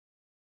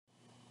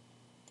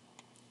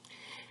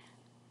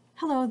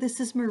Hello, this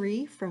is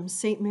Marie from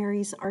St.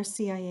 Mary's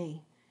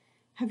RCIA.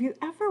 Have you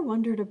ever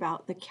wondered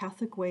about the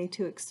Catholic way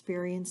to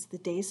experience the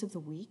days of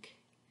the week?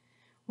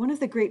 One of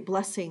the great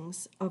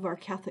blessings of our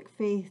Catholic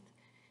faith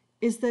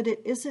is that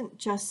it isn't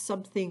just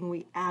something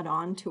we add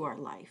on to our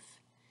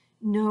life.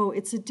 No,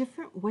 it's a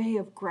different way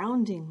of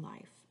grounding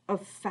life,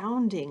 of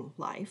founding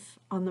life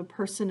on the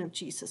person of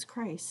Jesus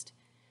Christ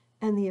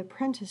and the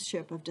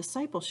apprenticeship of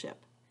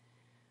discipleship.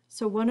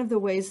 So one of the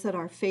ways that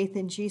our faith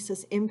in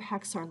Jesus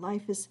impacts our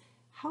life is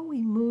how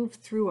we move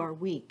through our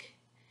week.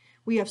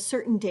 We have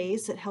certain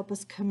days that help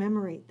us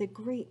commemorate the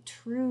great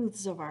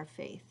truths of our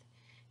faith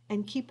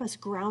and keep us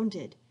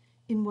grounded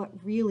in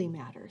what really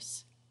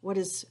matters, what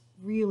is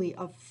really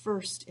of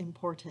first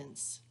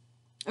importance.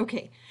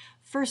 Okay,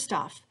 first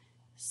off,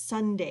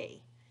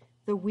 Sunday.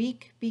 The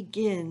week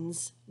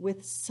begins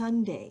with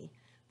Sunday,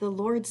 the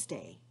Lord's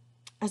Day.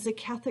 As a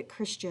Catholic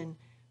Christian,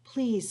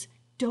 please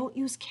don't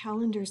use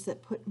calendars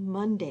that put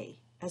Monday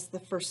as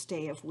the first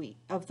day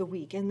of the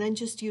week, and then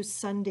just use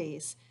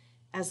Sundays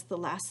as the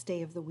last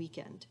day of the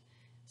weekend.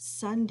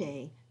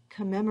 Sunday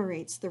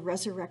commemorates the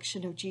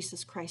resurrection of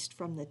Jesus Christ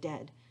from the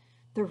dead.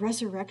 The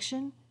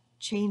resurrection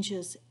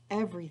changes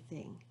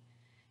everything.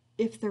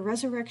 If the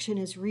resurrection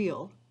is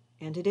real,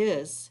 and it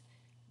is,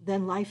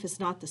 then life is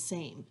not the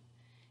same.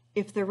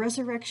 If the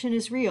resurrection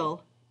is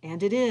real,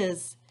 and it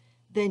is,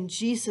 then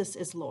Jesus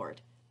is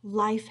Lord.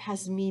 Life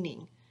has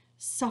meaning.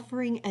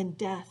 Suffering and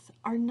death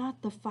are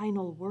not the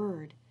final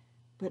word,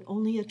 but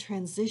only a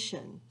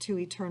transition to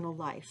eternal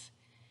life.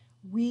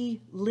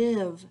 We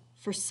live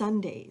for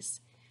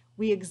Sundays.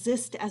 We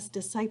exist as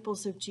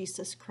disciples of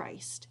Jesus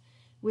Christ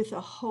with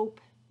a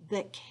hope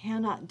that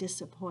cannot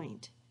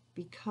disappoint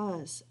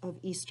because of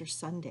Easter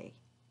Sunday.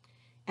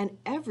 And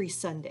every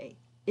Sunday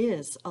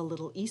is a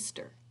little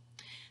Easter.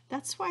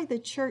 That's why the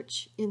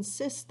Church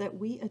insists that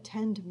we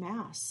attend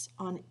Mass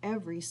on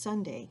every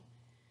Sunday.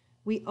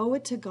 We owe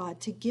it to God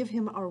to give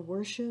him our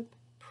worship,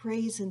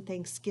 praise, and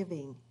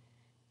thanksgiving.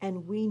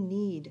 And we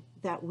need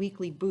that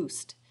weekly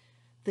boost,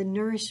 the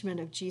nourishment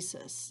of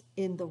Jesus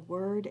in the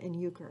Word and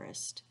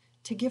Eucharist,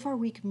 to give our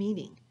week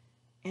meaning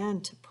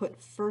and to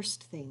put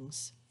first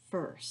things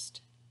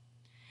first.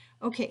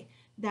 Okay,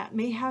 that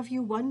may have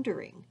you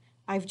wondering.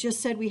 I've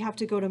just said we have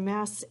to go to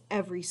Mass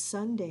every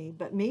Sunday,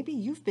 but maybe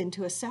you've been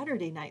to a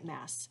Saturday night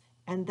Mass,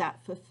 and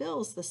that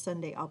fulfills the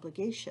Sunday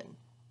obligation.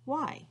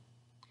 Why?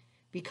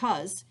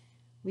 Because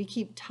we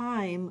keep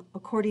time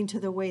according to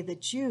the way the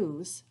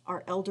Jews,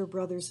 our elder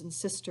brothers and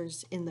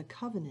sisters in the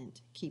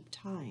covenant, keep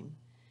time.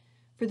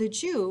 For the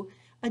Jew,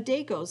 a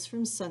day goes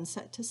from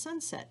sunset to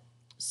sunset.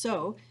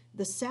 So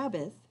the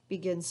Sabbath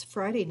begins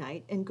Friday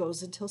night and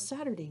goes until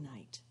Saturday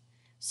night.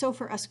 So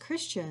for us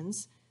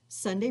Christians,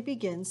 Sunday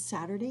begins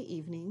Saturday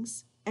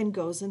evenings and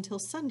goes until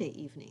Sunday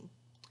evening.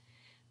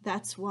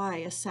 That's why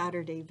a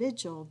Saturday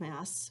Vigil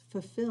Mass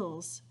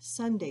fulfills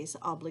Sunday's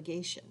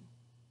obligation.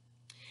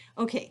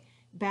 Okay,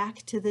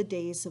 back to the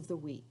days of the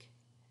week.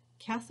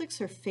 Catholics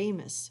are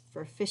famous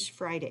for Fish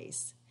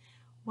Fridays.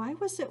 Why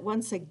was it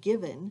once a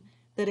given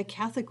that a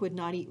Catholic would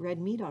not eat red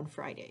meat on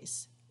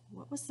Fridays?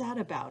 What was that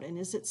about, and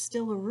is it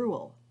still a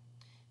rule?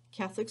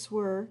 Catholics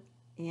were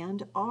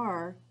and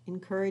are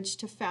encouraged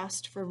to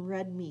fast from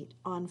red meat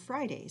on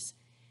Fridays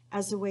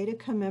as a way to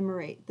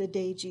commemorate the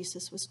day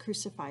Jesus was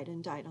crucified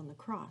and died on the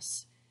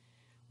cross.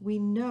 We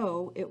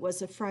know it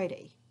was a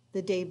Friday,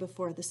 the day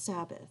before the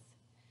Sabbath.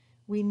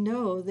 We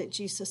know that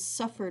Jesus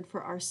suffered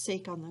for our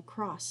sake on the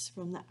cross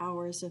from the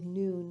hours of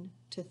noon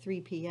to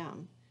 3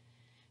 p.m.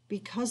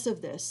 Because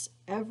of this,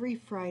 every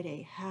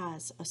Friday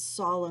has a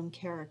solemn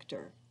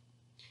character.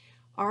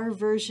 Our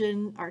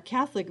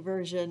Catholic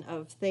version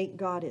of Thank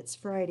God It's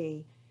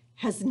Friday,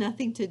 has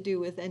nothing to do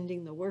with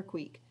ending the work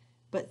week,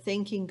 but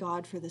thanking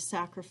God for the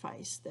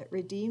sacrifice that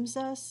redeems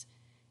us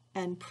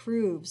and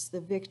proves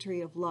the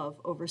victory of love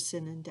over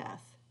sin and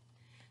death.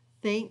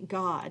 Thank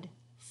God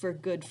for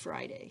Good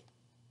Friday.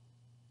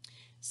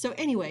 So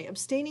anyway,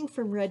 abstaining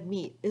from red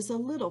meat is a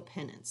little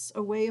penance,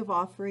 a way of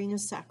offering a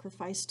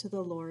sacrifice to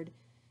the Lord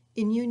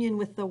in union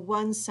with the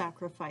one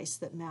sacrifice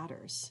that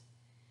matters.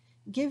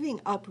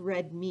 Giving up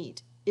red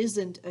meat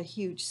isn't a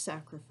huge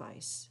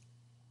sacrifice.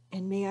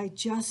 And may I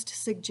just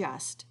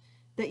suggest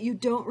that you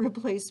don't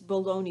replace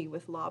bologna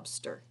with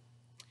lobster.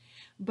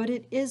 But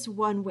it is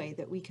one way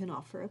that we can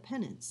offer a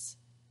penance.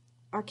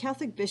 Our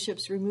Catholic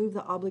bishops remove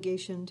the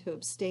obligation to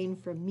abstain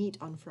from meat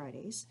on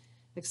Fridays,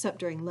 except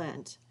during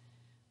Lent,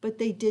 but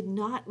they did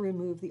not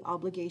remove the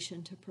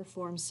obligation to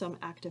perform some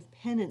act of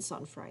penance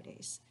on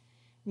Fridays.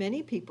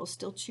 Many people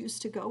still choose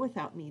to go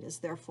without meat as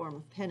their form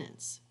of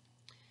penance.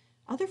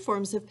 Other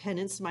forms of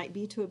penance might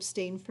be to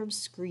abstain from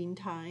screen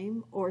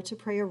time, or to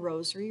pray a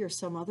rosary or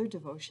some other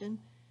devotion,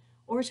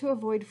 or to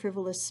avoid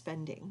frivolous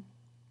spending.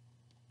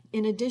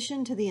 In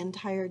addition to the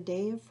entire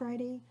day of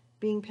Friday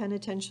being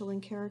penitential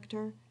in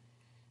character,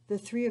 the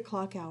 3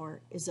 o'clock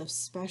hour is of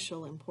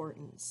special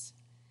importance.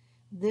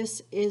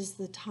 This is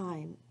the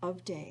time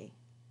of day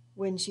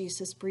when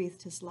Jesus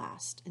breathed his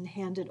last and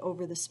handed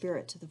over the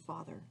Spirit to the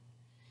Father.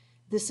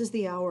 This is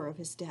the hour of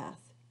his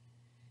death.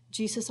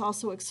 Jesus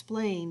also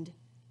explained,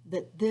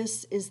 that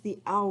this is the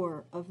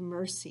hour of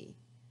mercy.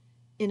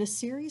 In a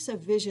series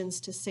of visions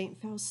to St.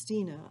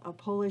 Faustina, a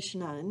Polish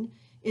nun,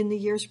 in the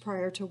years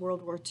prior to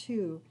World War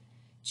II,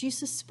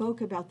 Jesus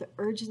spoke about the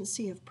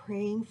urgency of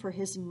praying for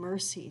his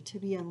mercy to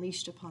be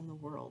unleashed upon the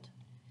world,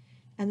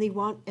 and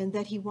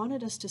that he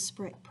wanted us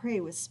to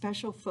pray with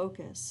special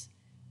focus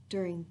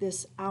during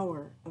this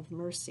hour of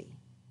mercy.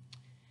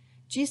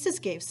 Jesus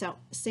gave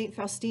St.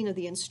 Faustina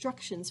the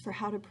instructions for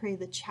how to pray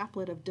the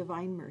Chaplet of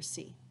Divine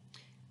Mercy.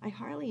 I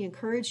highly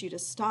encourage you to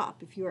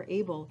stop, if you are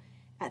able,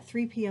 at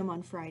 3 p.m.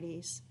 on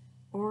Fridays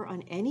or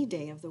on any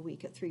day of the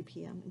week at 3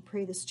 p.m. and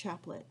pray this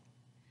chaplet.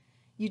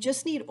 You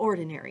just need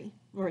ordinary,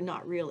 or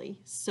not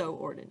really so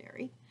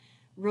ordinary,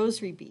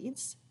 rosary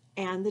beads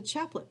and the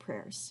chaplet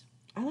prayers.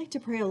 I like to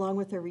pray along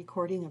with a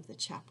recording of the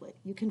chaplet.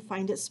 You can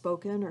find it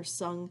spoken or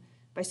sung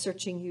by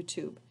searching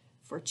YouTube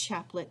for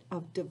Chaplet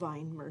of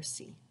Divine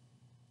Mercy.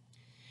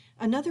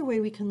 Another way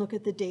we can look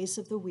at the days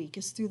of the week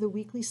is through the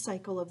weekly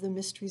cycle of the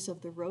mysteries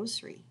of the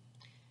Rosary.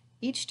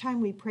 Each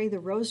time we pray the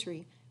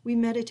Rosary, we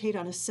meditate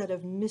on a set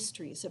of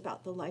mysteries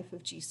about the life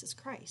of Jesus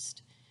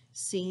Christ,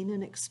 seen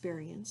and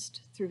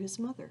experienced through his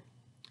mother.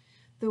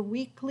 The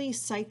weekly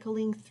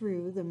cycling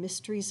through the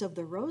mysteries of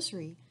the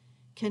Rosary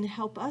can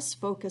help us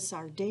focus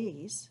our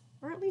days,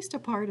 or at least a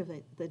part of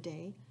it, the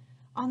day,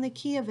 on the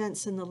key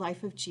events in the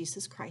life of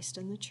Jesus Christ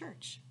and the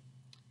Church.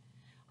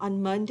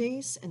 On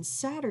Mondays and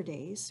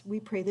Saturdays, we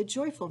pray the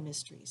joyful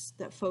mysteries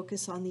that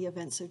focus on the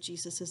events of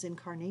Jesus'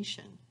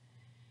 incarnation.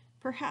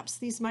 Perhaps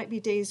these might be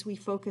days we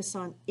focus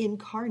on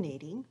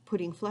incarnating,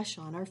 putting flesh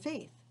on our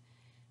faith,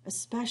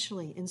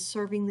 especially in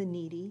serving the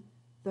needy,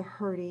 the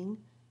hurting,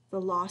 the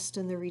lost,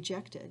 and the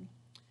rejected.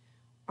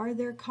 Are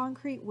there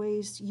concrete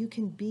ways you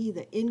can be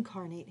the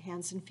incarnate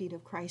hands and feet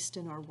of Christ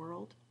in our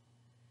world?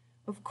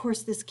 Of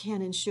course, this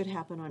can and should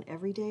happen on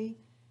every day,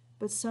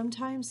 but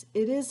sometimes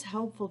it is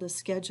helpful to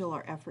schedule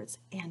our efforts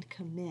and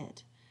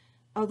commit.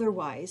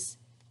 Otherwise,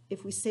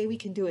 if we say we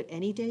can do it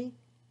any day,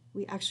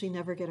 we actually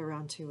never get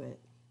around to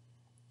it.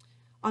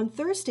 On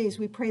Thursdays,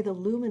 we pray the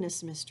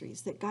luminous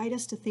mysteries that guide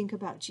us to think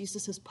about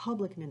Jesus'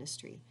 public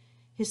ministry,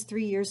 his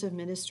 3 years of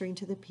ministering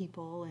to the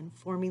people and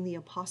forming the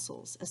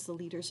apostles as the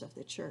leaders of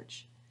the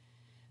church.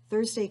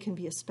 Thursday can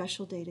be a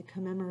special day to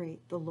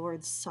commemorate the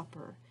Lord's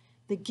Supper,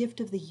 the gift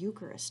of the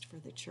Eucharist for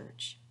the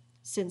church,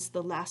 since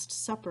the Last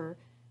Supper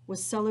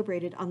was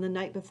celebrated on the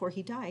night before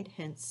he died,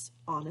 hence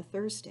on a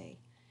Thursday.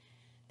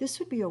 This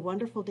would be a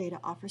wonderful day to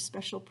offer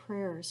special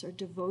prayers or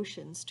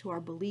devotions to our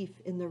belief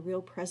in the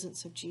real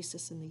presence of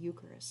Jesus in the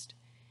Eucharist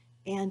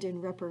and in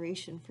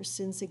reparation for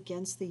sins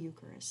against the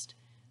Eucharist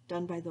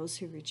done by those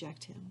who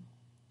reject him.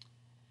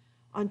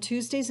 On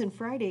Tuesdays and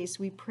Fridays,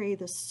 we pray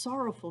the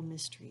sorrowful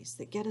mysteries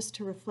that get us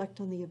to reflect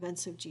on the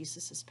events of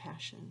Jesus'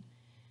 passion,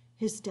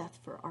 his death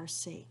for our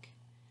sake.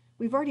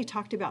 We've already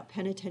talked about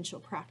penitential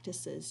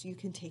practices you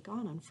can take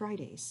on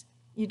Fridays.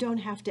 You don't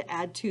have to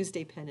add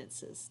Tuesday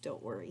penances,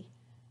 don't worry.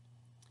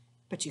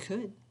 But you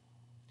could.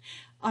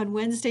 On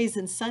Wednesdays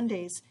and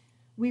Sundays,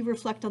 we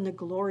reflect on the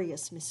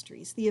glorious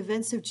mysteries, the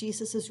events of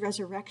Jesus'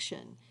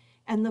 resurrection,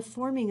 and the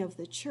forming of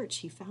the church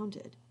he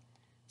founded.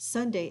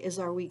 Sunday is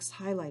our week's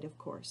highlight, of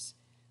course.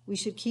 We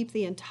should keep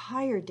the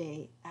entire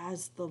day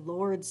as the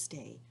Lord's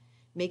Day,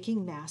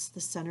 making Mass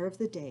the center of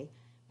the day,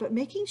 but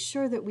making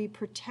sure that we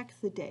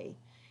protect the day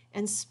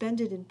and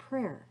spend it in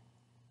prayer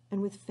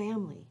and with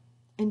family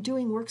and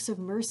doing works of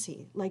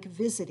mercy like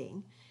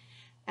visiting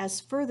as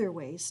further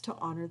ways to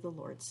honor the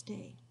Lord's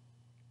Day.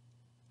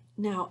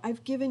 Now,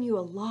 I've given you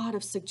a lot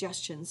of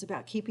suggestions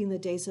about keeping the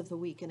days of the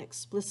week in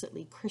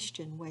explicitly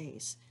Christian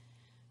ways.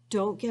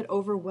 Don't get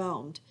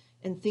overwhelmed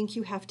and think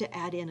you have to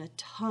add in a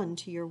ton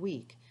to your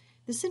week.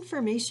 This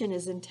information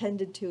is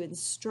intended to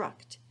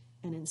instruct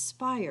and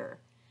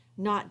inspire,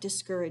 not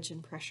discourage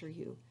and pressure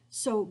you.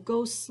 So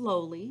go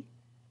slowly,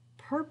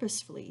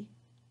 purposefully,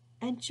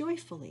 and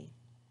joyfully.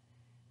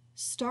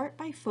 Start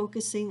by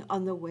focusing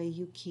on the way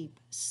you keep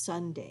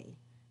Sunday.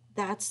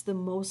 That's the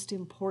most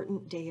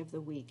important day of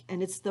the week,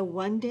 and it's the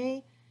one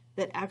day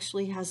that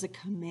actually has a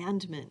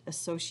commandment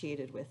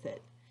associated with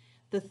it.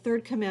 The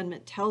third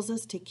commandment tells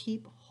us to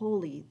keep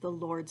holy the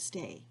Lord's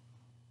Day.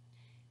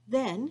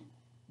 Then,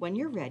 when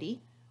you're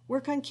ready,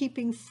 work on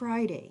keeping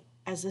Friday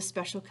as a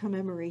special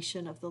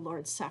commemoration of the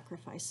Lord's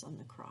sacrifice on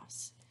the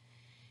cross.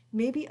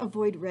 Maybe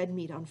avoid red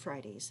meat on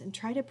Fridays and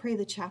try to pray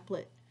the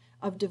Chaplet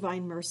of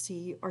Divine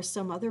Mercy or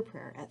some other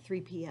prayer at 3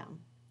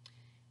 p.m.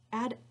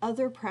 Add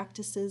other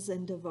practices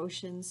and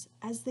devotions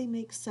as they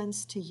make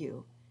sense to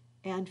you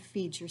and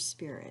feed your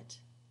spirit.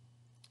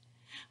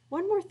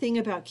 One more thing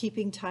about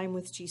keeping time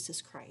with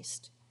Jesus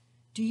Christ.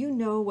 Do you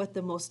know what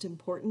the most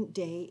important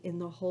day in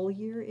the whole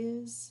year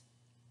is?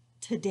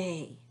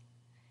 Today.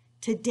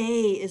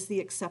 Today is the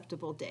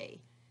acceptable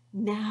day.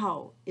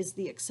 Now is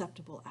the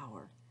acceptable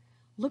hour.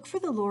 Look for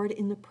the Lord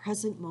in the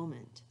present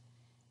moment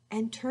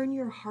and turn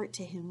your heart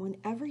to him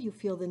whenever you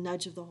feel the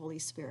nudge of the Holy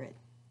Spirit.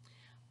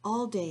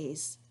 All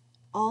days,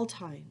 all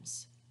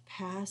times,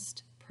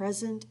 past,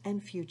 present,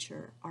 and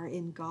future are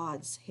in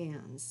God's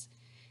hands.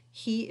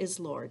 He is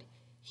Lord.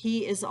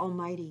 He is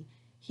Almighty.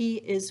 He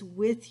is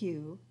with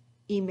you,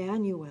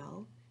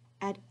 Emmanuel,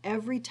 at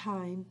every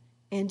time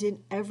and in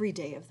every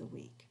day of the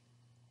week.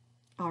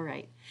 All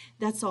right,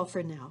 that's all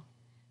for now.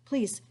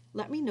 Please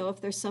let me know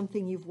if there's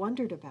something you've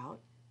wondered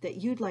about that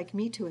you'd like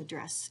me to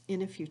address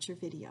in a future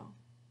video.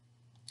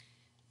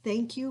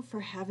 Thank you for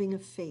having a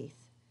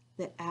faith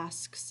that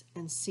asks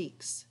and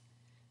seeks.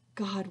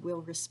 God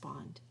will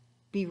respond.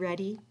 Be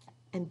ready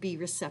and be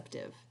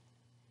receptive.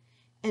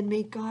 And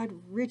may God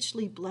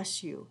richly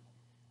bless you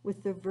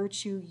with the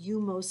virtue you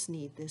most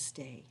need this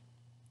day.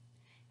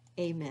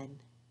 Amen.